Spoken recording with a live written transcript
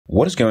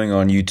What is going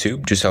on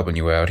YouTube? Just helping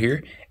you out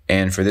here.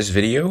 And for this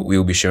video, we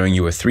will be showing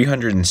you a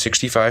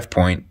 365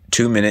 point,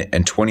 2 minute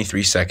and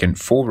 23 second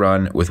full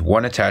run with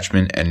one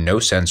attachment and no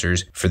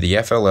sensors for the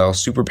FLL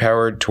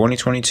SUPERPOWERED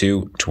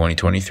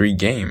 2022-2023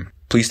 game.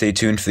 Please stay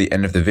tuned for the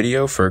end of the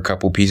video for a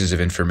couple pieces of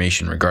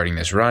information regarding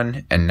this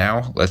run, and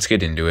now let's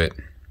get into it.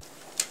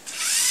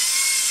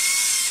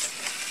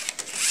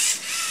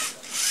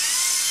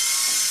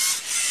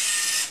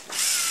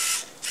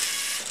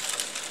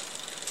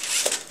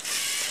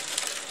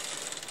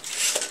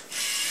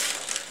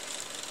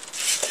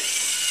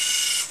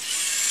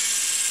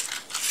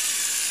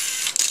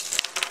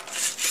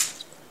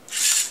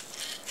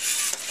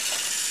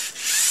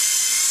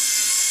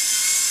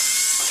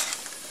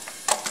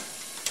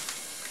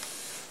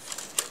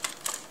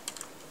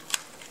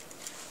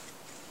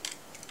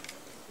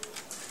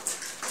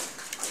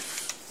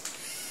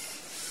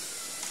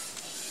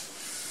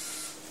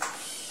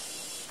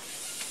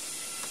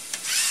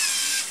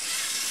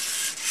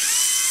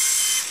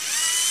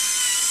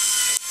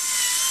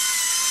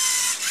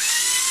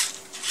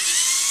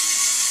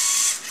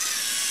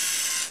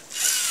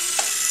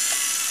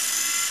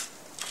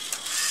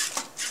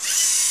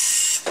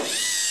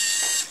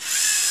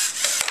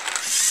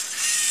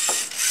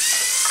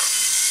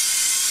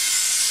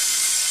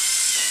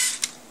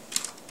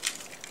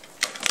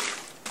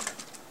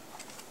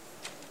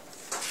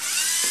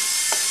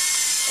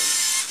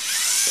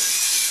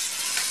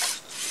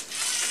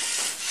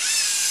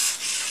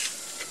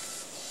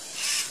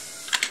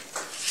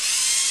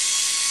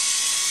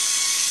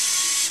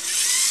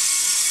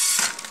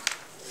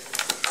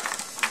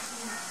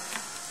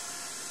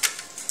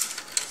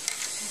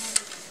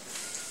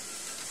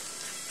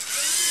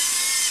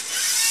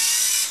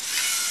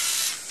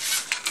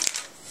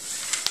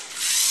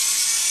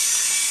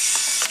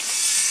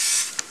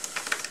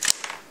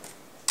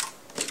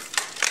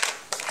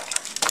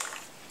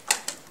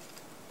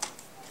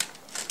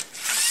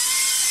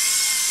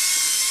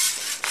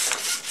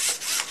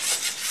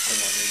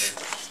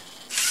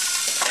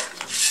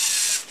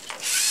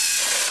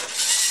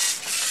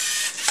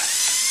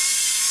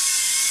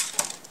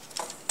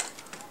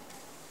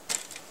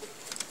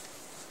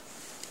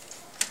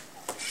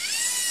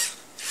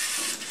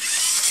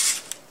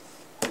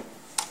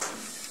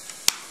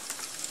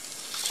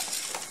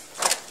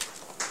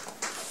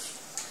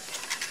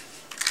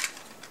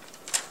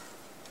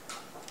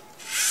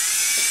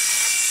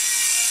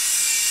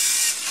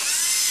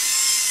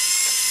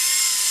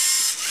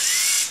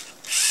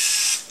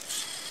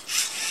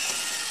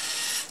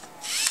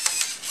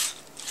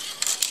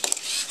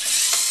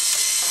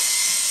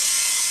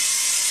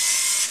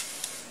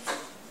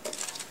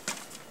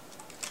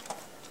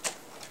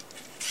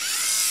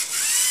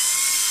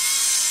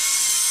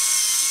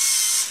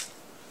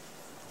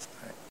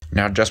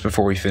 Now, just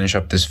before we finish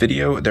up this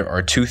video, there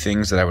are two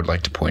things that I would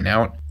like to point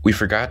out. We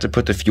forgot to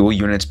put the fuel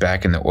units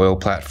back in the oil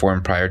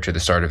platform prior to the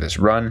start of this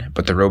run,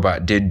 but the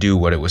robot did do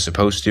what it was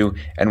supposed to,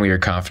 and we are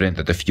confident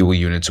that the fuel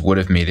units would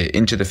have made it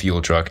into the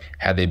fuel truck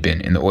had they been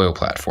in the oil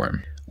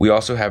platform. We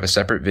also have a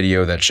separate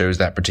video that shows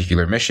that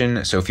particular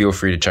mission, so feel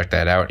free to check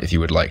that out if you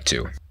would like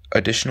to.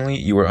 Additionally,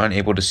 you are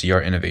unable to see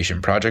our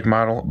innovation project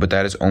model, but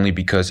that is only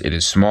because it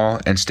is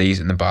small and stays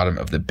in the bottom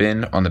of the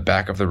bin on the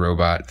back of the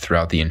robot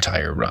throughout the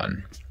entire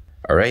run.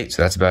 Alright,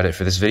 so that's about it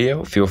for this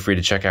video. Feel free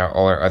to check out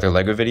all our other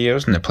LEGO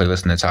videos in the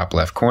playlist in the top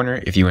left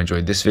corner. If you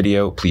enjoyed this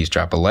video, please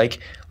drop a like,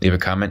 leave a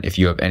comment if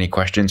you have any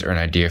questions or an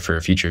idea for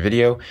a future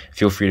video.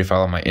 Feel free to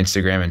follow my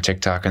Instagram and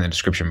TikTok in the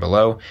description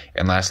below.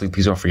 And lastly,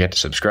 please don't forget to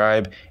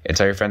subscribe and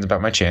tell your friends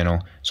about my channel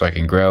so I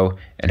can grow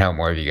and help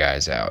more of you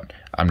guys out.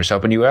 I'm just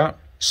helping you out.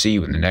 See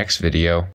you in the next video.